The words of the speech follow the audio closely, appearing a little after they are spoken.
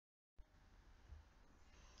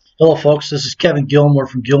Hello folks, this is Kevin Gilmore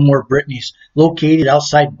from Gilmore Brittany's, located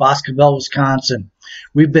outside Boscoville, Wisconsin.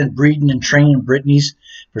 We've been breeding and training Brittany's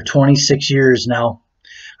for 26 years now.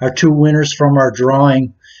 Our two winners from our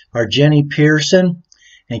drawing are Jenny Pearson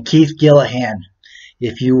and Keith Gillahan.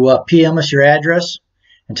 If you PM us your address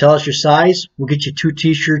and tell us your size, we'll get you 2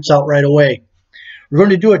 t-shirts out right away. We're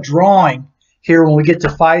going to do a drawing here when we get to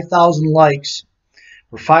 5,000 likes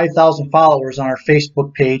or 5,000 followers on our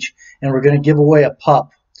Facebook page, and we're going to give away a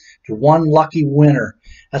pup to one lucky winner.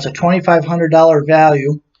 That's a $2,500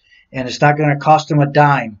 value, and it's not going to cost them a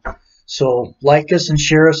dime. So like us and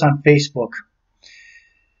share us on Facebook.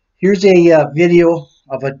 Here's a video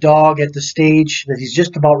of a dog at the stage that he's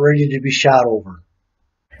just about ready to be shot over.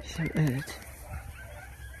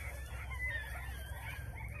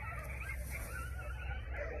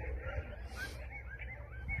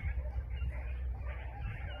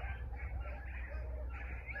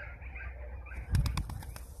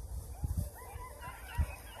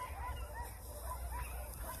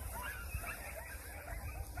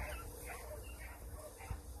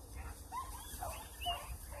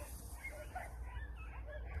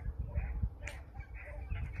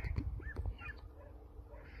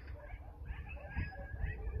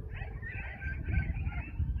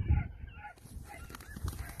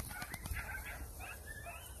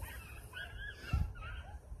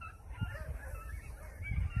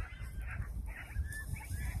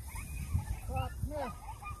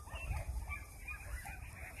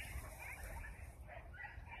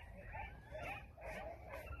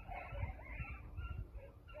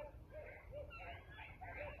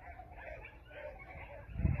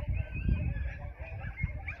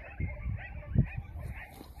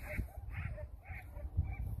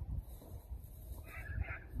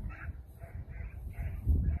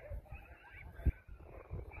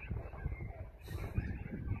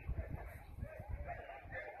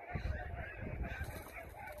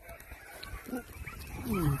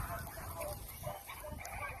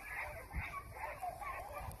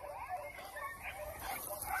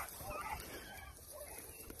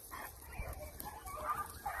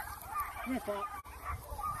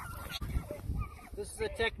 This is a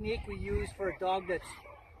technique we use for a dog that's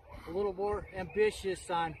a little more ambitious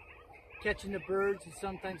on catching the birds and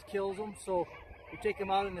sometimes kills them. So we take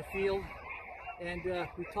them out in the field and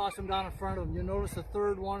we toss them down in front of him. You'll notice the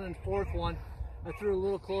third one and fourth one, I threw a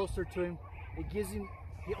little closer to him. It gives him,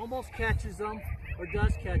 he almost catches them or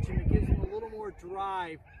does catch him. It gives him a little more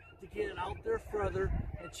drive to get it out there further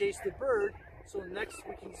and chase the bird. So next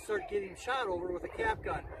we can start getting him shot over with a cap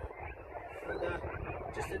gun. And,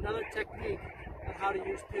 just another technique on how to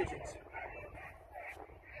use pigeons.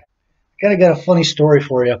 Kind of got a funny story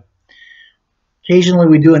for you. Occasionally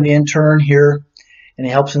we do an intern here, and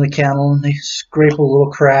he helps in the kennel, and they scrape a little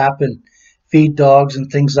crap and feed dogs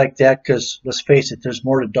and things like that, because let's face it, there's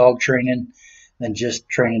more to dog training than just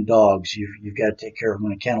training dogs. You've got to take care of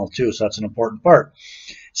them in a kennel too, so that's an important part.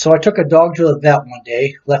 So I took a dog to the vet one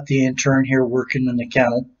day, left the intern here working in the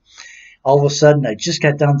kennel. All of a sudden, I just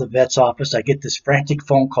got down to the vet's office. I get this frantic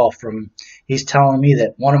phone call from him. He's telling me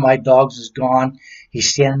that one of my dogs is gone.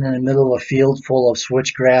 He's standing in the middle of a field full of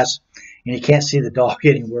switchgrass, and he can't see the dog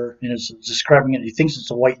anywhere. And it's describing it. He thinks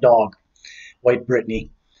it's a white dog, white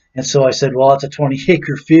Brittany. And so I said, well, it's a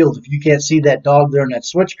 20-acre field. If you can't see that dog there in that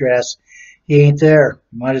switchgrass, he ain't there.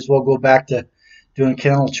 You might as well go back to doing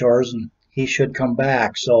kennel chores, and he should come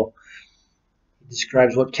back. So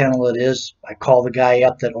describes what kennel it is. I call the guy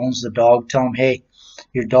up that owns the dog, tell him, hey,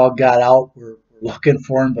 your dog got out. We're looking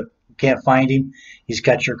for him, but we can't find him. He's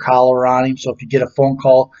got your collar on him, so if you get a phone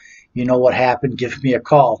call, you know what happened, give me a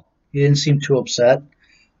call. He didn't seem too upset. I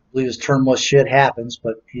believe his term was shit happens,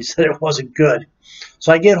 but he said it wasn't good.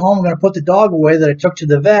 So I get home, I'm going to put the dog away that I took to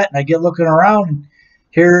the vet, and I get looking around, and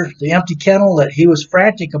here the empty kennel that he was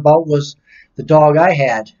frantic about was the dog I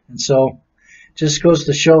had. And so it just goes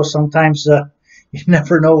to show sometimes you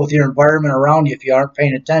never know with your environment around you if you aren't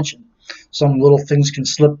paying attention. Some little things can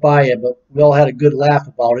slip by you, but we all had a good laugh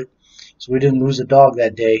about it. So we didn't lose a dog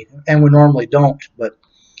that day, and we normally don't. But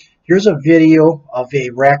here's a video of a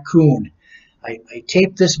raccoon. I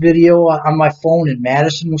taped this video on my phone in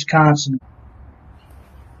Madison, Wisconsin.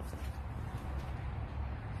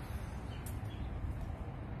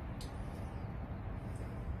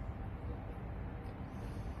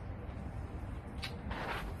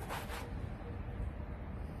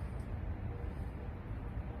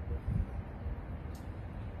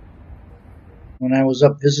 When I was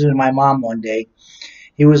up visiting my mom one day,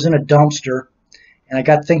 he was in a dumpster, and I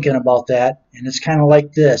got thinking about that, and it's kind of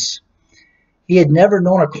like this. He had never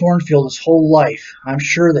known a cornfield his whole life. I'm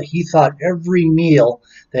sure that he thought every meal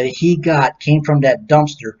that he got came from that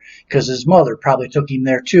dumpster because his mother probably took him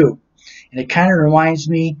there too. And it kind of reminds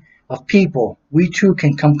me of people. We too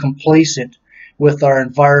can become complacent with our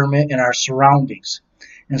environment and our surroundings.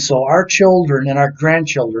 And so our children and our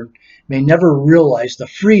grandchildren may never realize the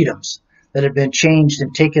freedoms that have been changed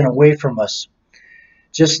and taken away from us.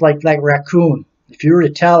 Just like that raccoon. If you were to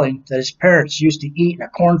tell him that his parents used to eat in a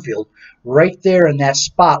cornfield right there in that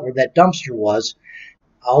spot where that dumpster was,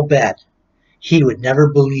 I'll bet he would never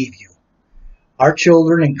believe you. Our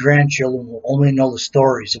children and grandchildren will only know the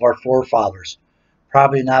stories of our forefathers,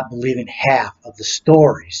 probably not believing half of the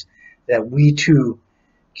stories that we too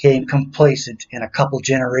became complacent in a couple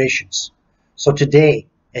generations. So today,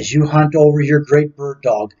 as you hunt over your great bird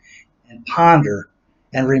dog and ponder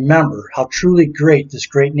and remember how truly great this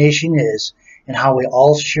great nation is and how we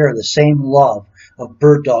all share the same love of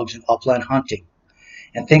bird dogs and upland hunting.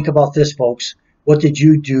 And think about this, folks. What did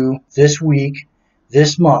you do this week,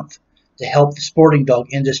 this month, to help the sporting dog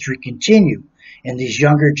industry continue in these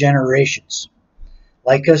younger generations?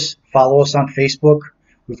 Like us, follow us on Facebook.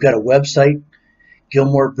 We've got a website,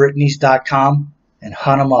 GilmoreBrittany's.com, and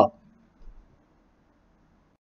hunt them up.